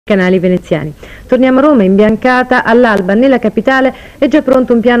canali veneziani. Torniamo a Roma, imbiancata all'alba nella capitale è già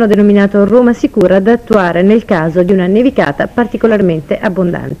pronto un piano denominato Roma Sicura da attuare nel caso di una nevicata particolarmente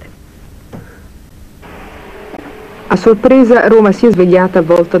abbondante. A sorpresa Roma si è svegliata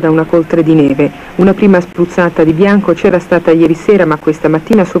avvolta da una coltre di neve. Una prima spruzzata di bianco c'era stata ieri sera, ma questa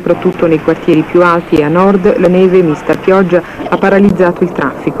mattina, soprattutto nei quartieri più alti e a nord, la neve mista a pioggia ha paralizzato il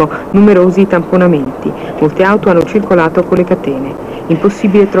traffico, numerosi tamponamenti. Molte auto hanno circolato con le catene.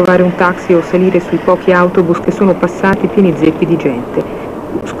 Impossibile trovare un taxi o salire sui pochi autobus che sono passati pieni zeppi di gente.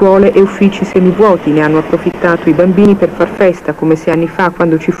 Scuole e uffici semivuoti, ne hanno approfittato i bambini per far festa, come 6 anni fa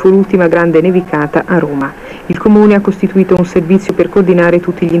quando ci fu l'ultima grande nevicata a Roma. Il Comune ha costituito un servizio per coordinare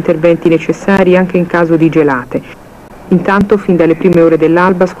tutti gli interventi necessari anche in caso di gelate. Intanto, fin dalle prime ore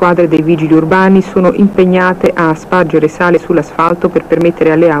dell'alba, squadre dei vigili urbani sono impegnate a spargere sale sull'asfalto per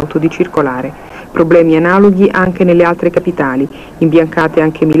permettere alle auto di circolare. Problemi analoghi anche nelle altre capitali, imbiancate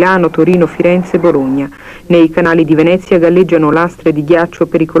anche Milano, Torino, Firenze e Bologna. Nei canali di Venezia galleggiano lastre di ghiaccio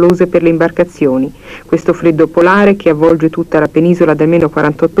pericolose per le imbarcazioni. Questo freddo polare, che avvolge tutta la penisola da almeno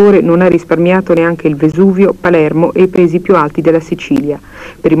 48 ore, non ha risparmiato neanche il Vesuvio, Palermo e i paesi più alti della Sicilia.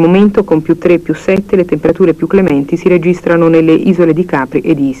 Per il momento, con +3, +7, le temperature più clementi si registrano nelle isole di Capri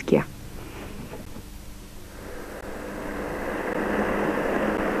e di Ischia.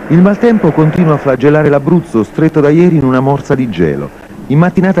 Il maltempo continua a flagellare l'Abruzzo, stretto da ieri in una morsa di gelo. In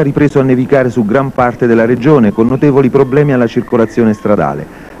mattinata ha ripreso a nevicare su gran parte della regione, con notevoli problemi alla circolazione stradale.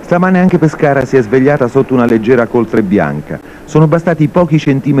 Stamane anche Pescara si è svegliata sotto una leggera coltre bianca. Sono bastati pochi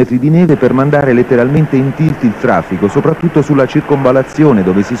centimetri di neve per mandare letteralmente in tilt il traffico, soprattutto sulla circonvallazione,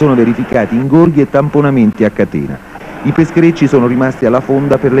 dove si sono verificati ingorghi e tamponamenti a catena. I pescherecci sono rimasti alla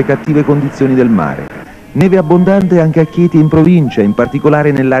fonda per le cattive condizioni del mare. Neve abbondante anche a Chieti in provincia, in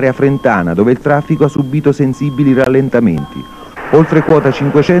particolare nell'area frentana, dove il traffico ha subito sensibili rallentamenti. Oltre quota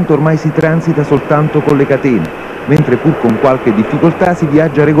 500 ormai si transita soltanto con le catene, mentre pur con qualche difficoltà si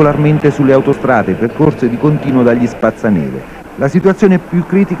viaggia regolarmente sulle autostrade percorse di continuo dagli spazzaneve. La situazione più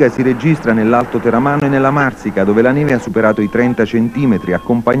critica si registra nell'Alto Teramano e nella Marsica, dove la neve ha superato i 30 cm,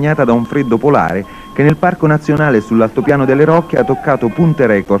 accompagnata da un freddo polare che nel Parco Nazionale e sull'altopiano delle Rocche ha toccato punte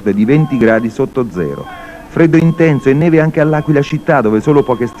record di 20 gradi sotto zero. Freddo intenso e neve anche all'Aquila città, dove solo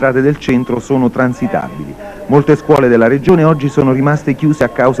poche strade del centro sono transitabili. Molte scuole della regione oggi sono rimaste chiuse a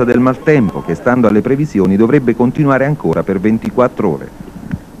causa del maltempo, che stando alle previsioni dovrebbe continuare ancora per 24 ore.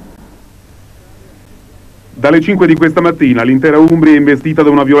 Dalle 5 di questa mattina l'intera Umbria è investita da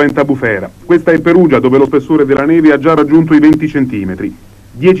una violenta bufera. Questa è Perugia, dove lo spessore della neve ha già raggiunto i 20 cm.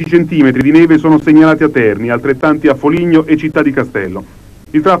 10 cm di neve sono segnalati a Terni, altrettanti a Foligno e Città di Castello.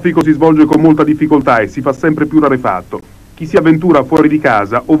 Il traffico si svolge con molta difficoltà e si fa sempre più rarefatto. Chi si avventura fuori di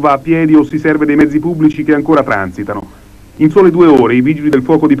casa o va a piedi o si serve dei mezzi pubblici che ancora transitano. In sole 2 ore i vigili del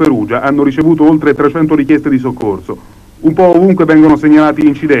fuoco di Perugia hanno ricevuto oltre 300 richieste di soccorso. Un po' ovunque vengono segnalati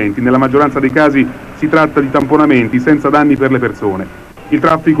incidenti, nella maggioranza dei casi si tratta di tamponamenti senza danni per le persone. Il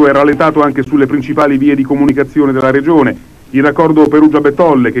traffico è rallentato anche sulle principali vie di comunicazione della regione. Il raccordo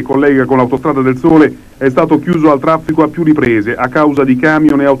Perugia-Bettolle, che collega con l'autostrada del Sole, è stato chiuso al traffico a più riprese a causa di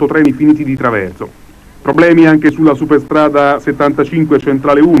camion e autotreni finiti di traverso. Problemi anche sulla superstrada 75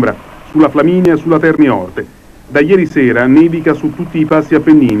 Centrale Umbra, sulla Flaminia e sulla Terni Orte. Da ieri sera nevica su tutti i passi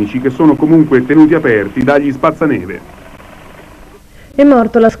appenninici, che sono comunque tenuti aperti dagli spazzaneve. È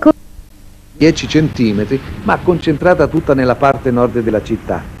morto la scorsa 10 centimetri, ma concentrata tutta nella parte nord della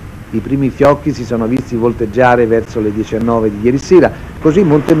città. I primi fiocchi si sono visti volteggiare verso le 19 di ieri sera, così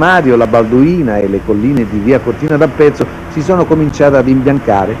Montemario, la Balduina e le colline di via Cortina d'Ampezzo si sono cominciate ad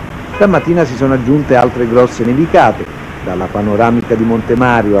imbiancare. Stamattina si sono aggiunte altre grosse nevicate. Dalla panoramica di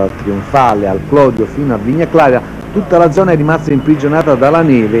Montemario al Trionfale, al Clodio fino a Vigna Clara, tutta la zona è rimasta imprigionata dalla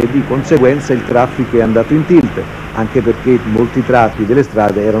neve e di conseguenza il traffico è andato in tilt, anche perché molti tratti delle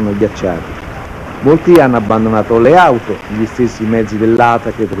strade erano ghiacciati. Molti hanno abbandonato le auto, gli stessi mezzi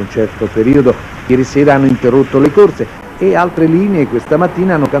dell'ATA che per un certo periodo ieri sera hanno interrotto le corse e altre linee questa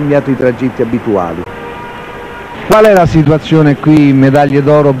mattina hanno cambiato i tragitti abituali. Qual è la situazione qui in Medaglie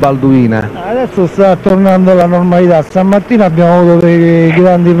d'Oro Balduina? Adesso sta tornando alla normalità, stamattina abbiamo avuto dei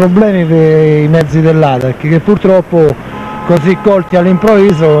grandi problemi per i mezzi dell'ATA, perché purtroppo così colti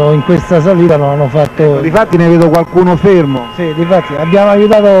all'improvviso in questa salita non hanno fatto... Difatti ne vedo qualcuno fermo. Sì, difatti abbiamo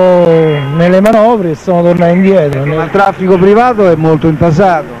aiutato nelle manovre e sono tornati indietro. Ma il traffico privato è molto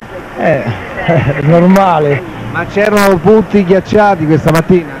intasato. È normale. Ma c'erano punti ghiacciati questa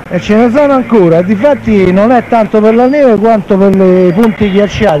mattina? E ce ne sono ancora, difatti non è tanto per la neve quanto per i punti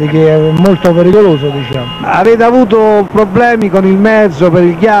ghiacciati, che è molto pericoloso, diciamo. Avete avuto problemi con il mezzo per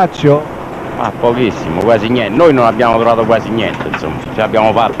il ghiaccio? Ah, pochissimo, quasi niente. Noi non abbiamo trovato quasi niente, insomma, ce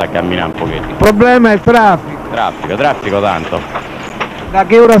l'abbiamo fatta a camminare un pochettino. Il problema è il traffico. Traffico tanto. Da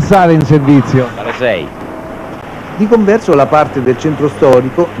che ora sale in servizio? Dalle 6. Di converso la parte del centro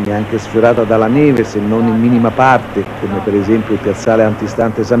storico, neanche sfiorata dalla neve se non in minima parte, come per esempio il piazzale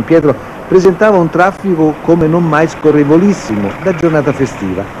antistante San Pietro, presentava un traffico come non mai scorrevolissimo da giornata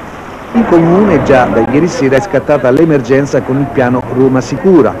festiva. In comune già da ieri sera è scattata l'emergenza con il piano Roma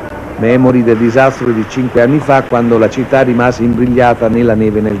Sicura, memori del disastro di 5 anni fa quando la città rimase imbrigliata nella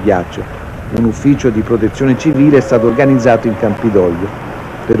neve e nel ghiaccio. Un ufficio di protezione civile è stato organizzato in Campidoglio.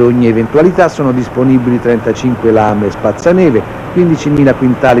 Per ogni eventualità sono disponibili 35 lame e spazzaneve, 15.000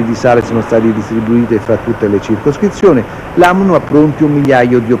 quintali di sale sono stati distribuiti fra tutte le circoscrizioni, l'AMNO ha pronti 1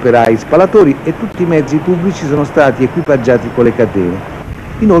 migliaio di operai spalatori e tutti i mezzi pubblici sono stati equipaggiati con le catene.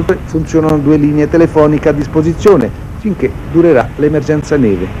 Inoltre funzionano 2 linee telefoniche a disposizione finché durerà l'emergenza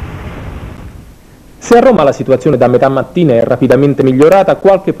neve. Se a Roma la situazione da metà mattina è rapidamente migliorata,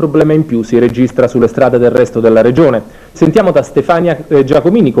 qualche problema in più si registra sulle strade del resto della regione. Sentiamo da Stefania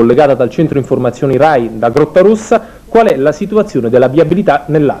Giacomini, collegata dal centro informazioni RAI da Grottarossa, qual è la situazione della viabilità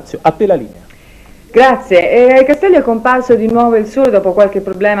nel Lazio. A te la linea. Grazie. Ai Castelli è comparso di nuovo il sole dopo qualche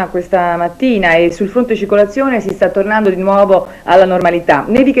problema questa mattina e sul fronte circolazione si sta tornando di nuovo alla normalità.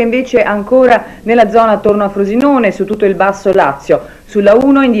 Nevica invece ancora nella zona attorno a Frosinone, su tutto il basso Lazio. Sulla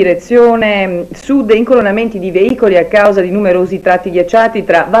 1 in direzione sud incolonnamenti di veicoli a causa di numerosi tratti ghiacciati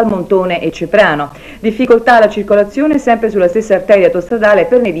tra Valmontone e Ceprano. Difficoltà alla circolazione sempre sulla stessa arteria autostradale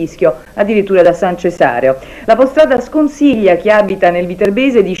per Nevischio, addirittura da San Cesareo. La Postrada sconsiglia a chi abita nel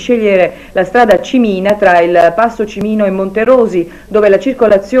Viterbese di scegliere la strada Cimina tra il Passo Cimino e Monterosi, dove la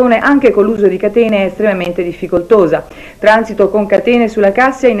circolazione anche con l'uso di catene è estremamente difficoltosa. Transito con catene sulla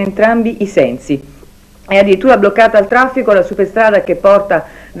Cassia in entrambi i sensi. È addirittura bloccata al traffico la superstrada che porta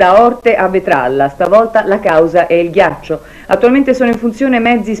da Orte a Vetralla, stavolta la causa è il ghiaccio. Attualmente sono in funzione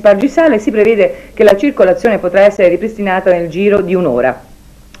mezzi spargisale e si prevede che la circolazione potrà essere ripristinata nel giro di un'ora.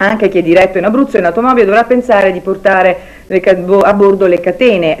 Anche chi è diretto in Abruzzo in automobile dovrà pensare di portare a bordo le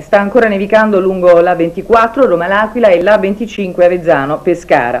catene. Sta ancora nevicando lungo l'A24, Roma-L'Aquila e l'A25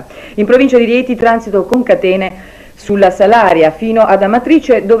 Avezzano-Pescara. In provincia di Rieti transito con catene sulla Salaria fino ad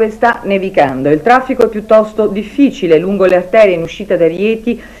Amatrice dove sta nevicando. Il traffico è piuttosto difficile lungo le arterie in uscita da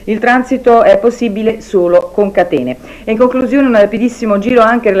Rieti, il transito è possibile solo con catene. E in conclusione un rapidissimo giro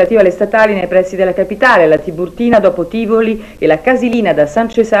anche relativo alle statali nei pressi della capitale. La Tiburtina dopo Tivoli e la Casilina da San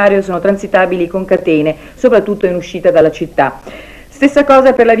Cesario sono transitabili con catene, soprattutto in uscita dalla città. Stessa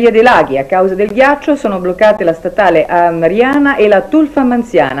cosa per la via dei Laghi, a causa del ghiaccio sono bloccate la statale a Mariana e la Tulfa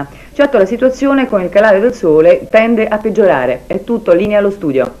Manziana. Certo la situazione con il calare del sole tende a peggiorare. È tutto, linea allo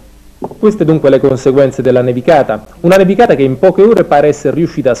studio. Queste dunque le conseguenze della nevicata. Una nevicata che in poche ore pare essere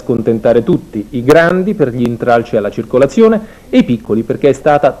riuscita a scontentare tutti, i grandi per gli intralci alla circolazione e i piccoli perché è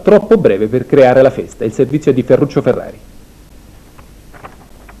stata troppo breve per creare la festa. Il servizio di Ferruccio Ferrari.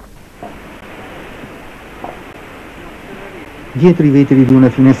 Dietro i vetri di una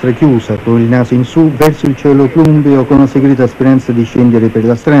finestra chiusa, con il naso in su, verso il cielo plumbeo, con la segreta speranza di scendere per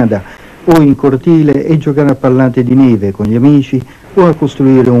la strada, o in cortile e giocare a pallate di neve con gli amici, o a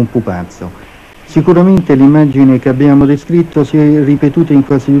costruire un pupazzo. Sicuramente l'immagine che abbiamo descritto si è ripetuta in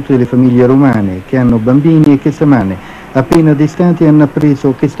quasi tutte le famiglie romane, che hanno bambini e che stamane, appena d'estate, hanno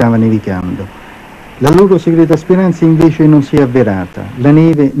appreso che stava nevicando. La loro segreta speranza invece non si è avverata. La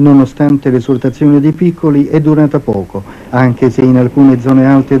neve, nonostante l'esortazione dei piccoli, è durata poco, anche se in alcune zone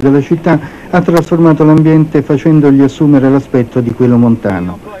alte della città ha trasformato l'ambiente facendogli assumere l'aspetto di quello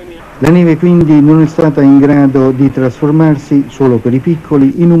montano. La neve quindi non è stata in grado di trasformarsi, solo per i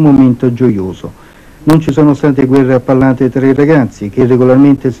piccoli, in un momento gioioso. Non ci sono state guerre a pallate tra i ragazzi, che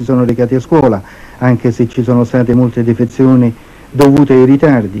regolarmente si sono recati a scuola, anche se ci sono state molte defezioni dovute ai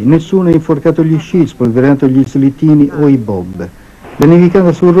ritardi. Nessuno ha inforcato gli sci, spolverato gli slittini o i bob. La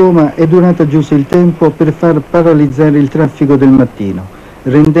nevicata su Roma è durata giusto il tempo per far paralizzare il traffico del mattino,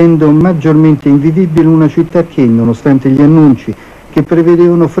 rendendo maggiormente invivibile una città che, nonostante gli annunci che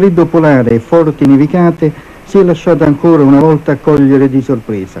prevedevano freddo polare e forti nevicate, si è lasciata ancora una volta cogliere di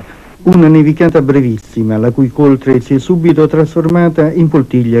sorpresa. Una nevicata brevissima, la cui coltre si è subito trasformata in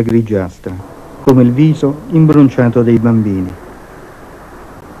poltiglia grigiastra, come il viso imbronciato dei bambini.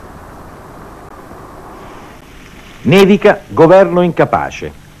 Nevica, governo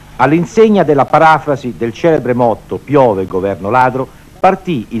incapace. All'insegna della parafrasi del celebre motto "Piove, governo ladro",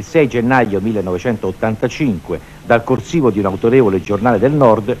 partì il 6 gennaio 1985 dal corsivo di un autorevole giornale del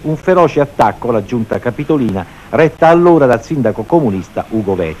Nord un feroce attacco alla giunta capitolina retta allora dal sindaco comunista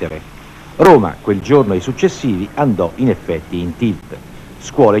Ugo Vetere. Roma, quel giorno e i successivi, andò in effetti in tilt.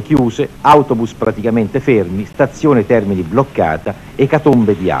 scuole chiuse, autobus praticamente fermi, stazione Termini bloccata,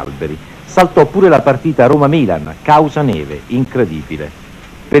 ecatombe di alberi. Saltò pure la partita Roma-Milan, causa neve, incredibile.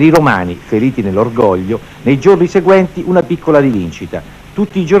 Per i romani, feriti nell'orgoglio, nei giorni seguenti una piccola rivincita.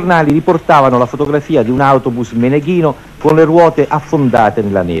 Tutti i giornali riportavano la fotografia di un autobus meneghino con le ruote affondate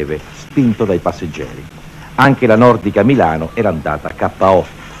nella neve, spinto dai passeggeri. Anche la nordica Milano era andata KO.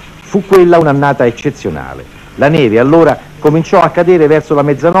 Fu quella un'annata eccezionale. La neve allora cominciò a cadere verso la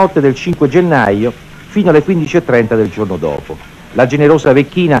mezzanotte del 5 gennaio fino alle 15:30 del giorno dopo. La generosa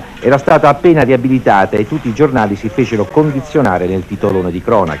vecchina era stata appena riabilitata e tutti i giornali si fecero condizionare nel titolone di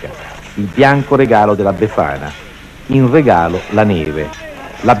cronaca. Il bianco regalo della Befana. In regalo la neve,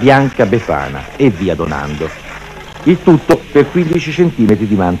 la bianca Befana, e via donando. Il tutto per 15 centimetri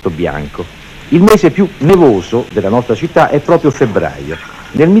di manto bianco. Il mese più nevoso della nostra città è proprio febbraio.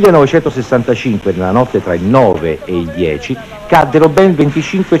 Nel 1965, nella notte tra il 9 e il 10, caddero ben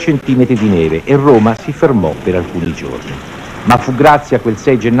 25 centimetri di neve e Roma si fermò per alcuni giorni. Ma fu grazie a quel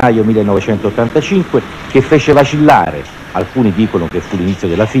 6 gennaio 1985 che fece vacillare, alcuni dicono che fu l'inizio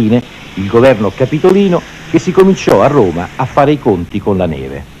della fine, il governo capitolino, che si cominciò a Roma a fare i conti con la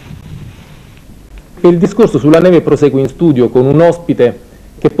neve. Il discorso sulla neve prosegue in studio con un ospite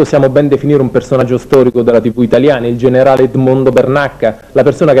che possiamo ben definire un personaggio storico della TV italiana, il generale Edmondo Bernacca, la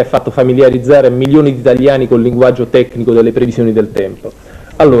persona che ha fatto familiarizzare milioni di italiani col linguaggio tecnico delle previsioni del tempo.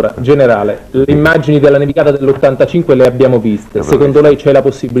 Allora, generale, le immagini della nevicata dell'85 le abbiamo viste. Secondo lei c'è la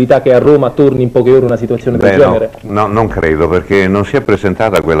possibilità che a Roma torni in poche ore una situazione del genere? No, non credo, perché non si è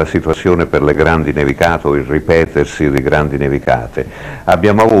presentata quella situazione per le grandi nevicate o il ripetersi di grandi nevicate.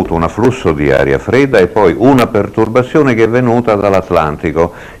 Abbiamo avuto un afflusso di aria fredda e poi una perturbazione che è venuta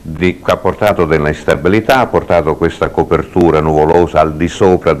dall'Atlantico, che ha portato della instabilità, ha portato questa copertura nuvolosa al di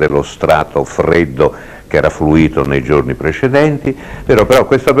sopra dello strato freddo che era fluito nei giorni precedenti, però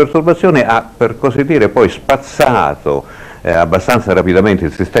questa perturbazione ha, per così dire, poi spazzato abbastanza rapidamente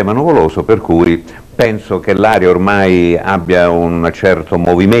il sistema nuvoloso, per cui penso che l'aria ormai abbia un certo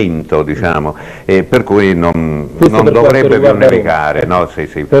movimento, diciamo, e per cui non dovrebbe più nevicare. No, sì.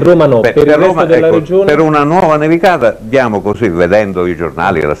 Per Roma no, per il resto della regione? Per una nuova nevicata, diamo così, vedendo i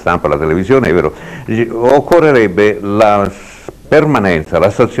giornali, la stampa, la televisione, è vero, occorrerebbe la permanenza, la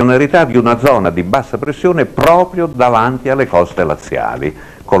stazionarietà di una zona di bassa pressione proprio davanti alle coste laziali,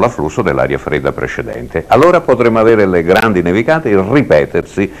 con l'afflusso dell'aria fredda precedente. Allora potremo avere le grandi nevicate, il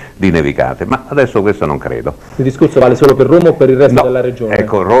ripetersi di nevicate, ma adesso questo non credo. Il discorso vale solo per Roma o per il resto della regione?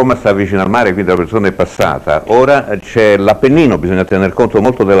 Ecco, Roma sta vicino al mare, quindi la pressione è passata. Ora c'è l'Appennino, bisogna tener conto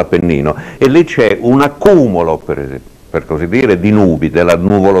molto dell'Appennino, e lì c'è un accumulo, per così dire, di nubi, della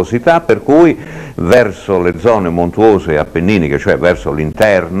nuvolosità, per cui verso le zone montuose e appenniniche, cioè verso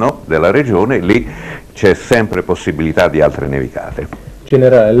l'interno della regione, lì c'è sempre possibilità di altre nevicate.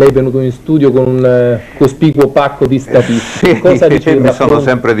 Generale, lei è venuto in studio con un cospicuo pacco di statistiche. Cosa dice mi sono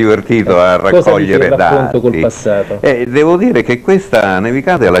sempre divertito a raccogliere dati. Col passato? Devo dire che questa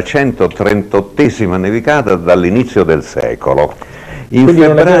nevicata è la 138esima nevicata dall'inizio del secolo. Quindi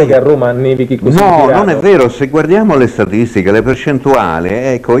non è vero che a Roma nevichi così? No, non è vero, se guardiamo le statistiche, le percentuali,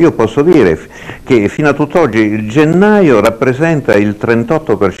 ecco, io posso dire che fino a tutt'oggi il gennaio rappresenta il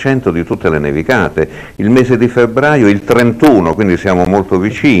 38% di tutte le nevicate, il mese di febbraio il 31%, quindi siamo molto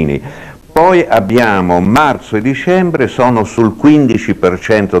vicini. Poi abbiamo marzo e dicembre sono sul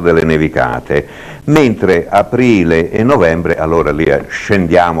 15% delle nevicate, mentre aprile e novembre, allora lì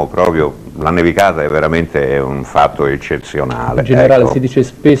scendiamo proprio, la nevicata è veramente un fatto eccezionale. In generale, ecco. Si dice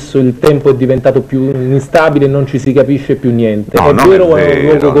spesso il tempo è diventato più instabile e non ci si capisce più niente. No, è vero o è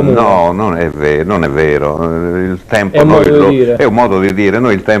un luogo comune? No, non è vero. Il tempo è un modo di dire. È un modo di dire,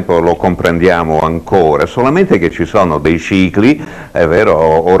 noi il tempo lo comprendiamo ancora, solamente che ci sono dei cicli, è vero,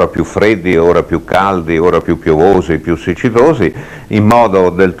 ora più freddi, ora più caldi, ora più piovosi, più siccitosi, in modo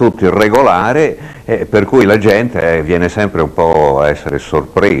del tutto irregolare, per cui la gente viene sempre un po' a essere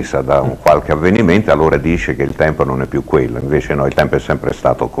sorpresa da qualche avvenimento, allora dice che il tempo non è più quello, invece no, il tempo è sempre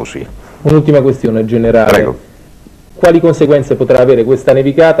stato così. Un'ultima questione, generale. Prego. Quali conseguenze potrà avere questa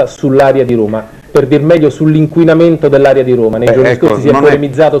nevicata sull'aria di Roma? Per dir meglio, sull'inquinamento dell'aria di Roma. Nei giorni scorsi si è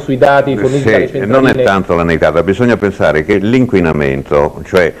polemizzato sui dati forniti dalle centraline. Non è tanto la nevicata, bisogna pensare che l'inquinamento,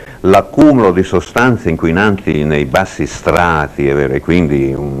 cioè l'accumulo di sostanze inquinanti nei bassi strati, e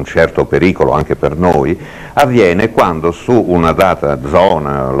quindi un certo pericolo anche per noi, avviene quando su una data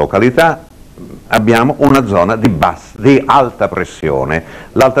zona, località, abbiamo una zona di alta pressione.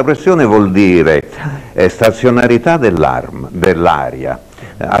 L'alta pressione vuol dire stazionarità dell'aria,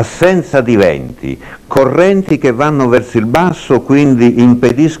 assenza di venti, correnti che vanno verso il basso, quindi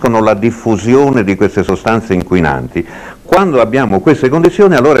impediscono la diffusione di queste sostanze inquinanti. Quando abbiamo queste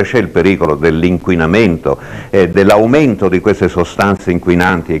condizioni allora c'è il pericolo dell'inquinamento, dell'aumento di queste sostanze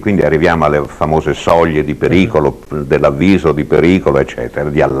inquinanti, e quindi arriviamo alle famose soglie di pericolo, dell'avviso di pericolo, eccetera,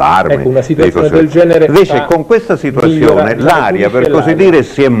 di allarme. Ecco, una situazione del genere. Invece con questa situazione l'aria, per così dire,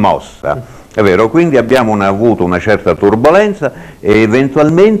 si è mossa. È vero, quindi abbiamo avuto una certa turbolenza e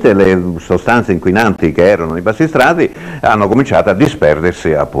eventualmente le sostanze inquinanti che erano nei bassistrati hanno cominciato a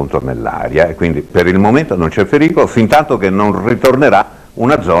disperdersi appunto nell'aria, e quindi per il momento non c'è pericolo fin tanto che non ritornerà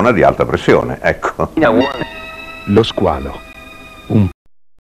una zona di alta pressione. Ecco. Lo squalo.